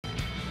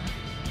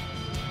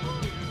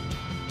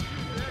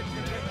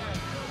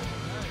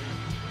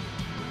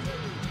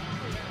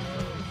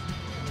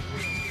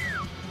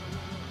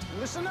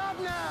listen up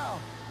now.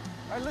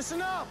 All right,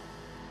 listen up.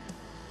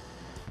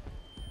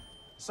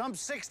 Some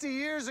 60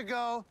 years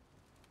ago,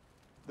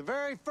 the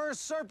very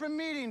first serpent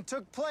meeting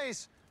took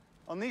place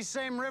on these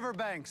same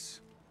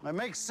riverbanks. It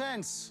makes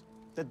sense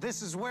that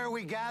this is where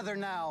we gather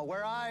now,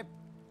 where I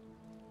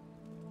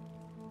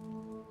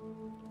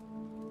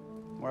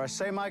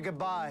say my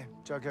goodbye.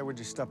 Jughead, would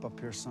you step up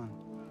here, son?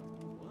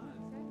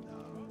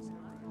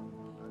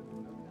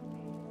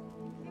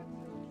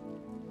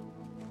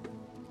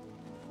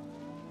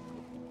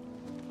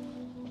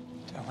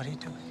 Dad, what are you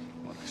doing?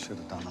 What I should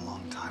have done a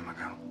long time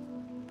ago.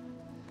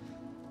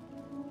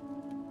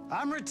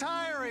 I'm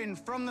retiring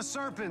from the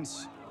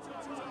Serpents.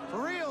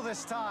 For real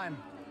this time.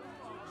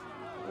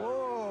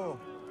 Whoa.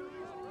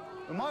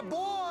 But my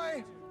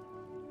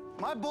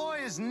boy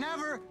has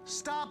never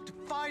stopped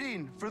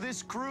fighting for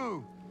this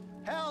crew.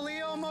 Hell, he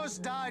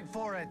almost died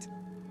for it.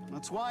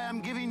 That's why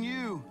I'm giving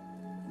you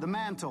the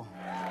mantle.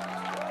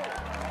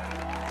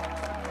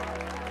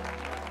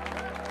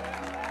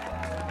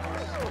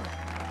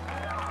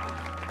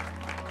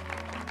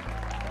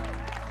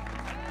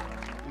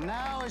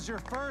 Now, as your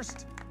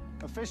first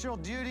official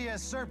duty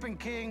as Serpent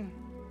King,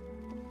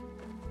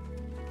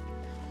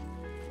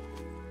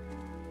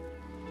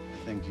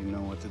 I think you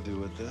know what to do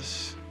with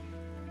this.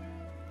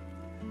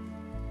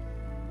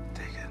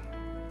 Take it.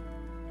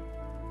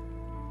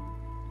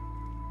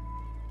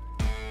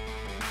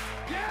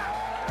 Yeah!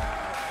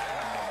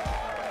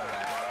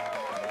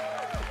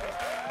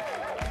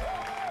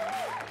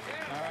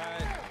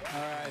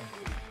 All right.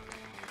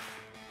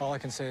 All I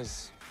can say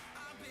is,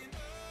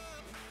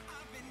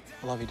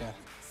 I love you, Dad.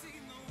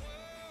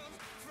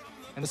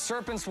 And the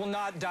Serpents will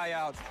not die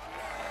out.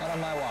 Not on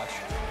my watch.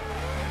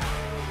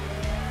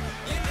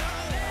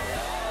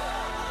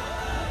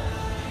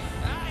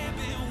 I have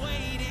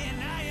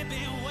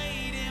been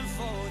waiting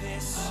for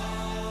this.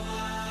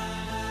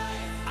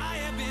 I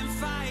have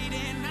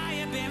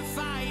been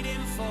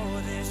fighting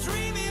for this.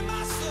 Dream in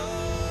my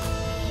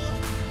soul,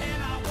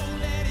 and I won't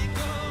let it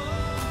go.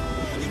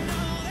 You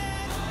know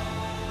that.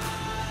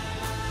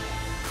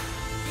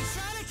 Been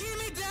trying to keep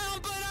me down,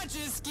 but I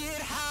just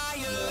get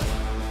higher.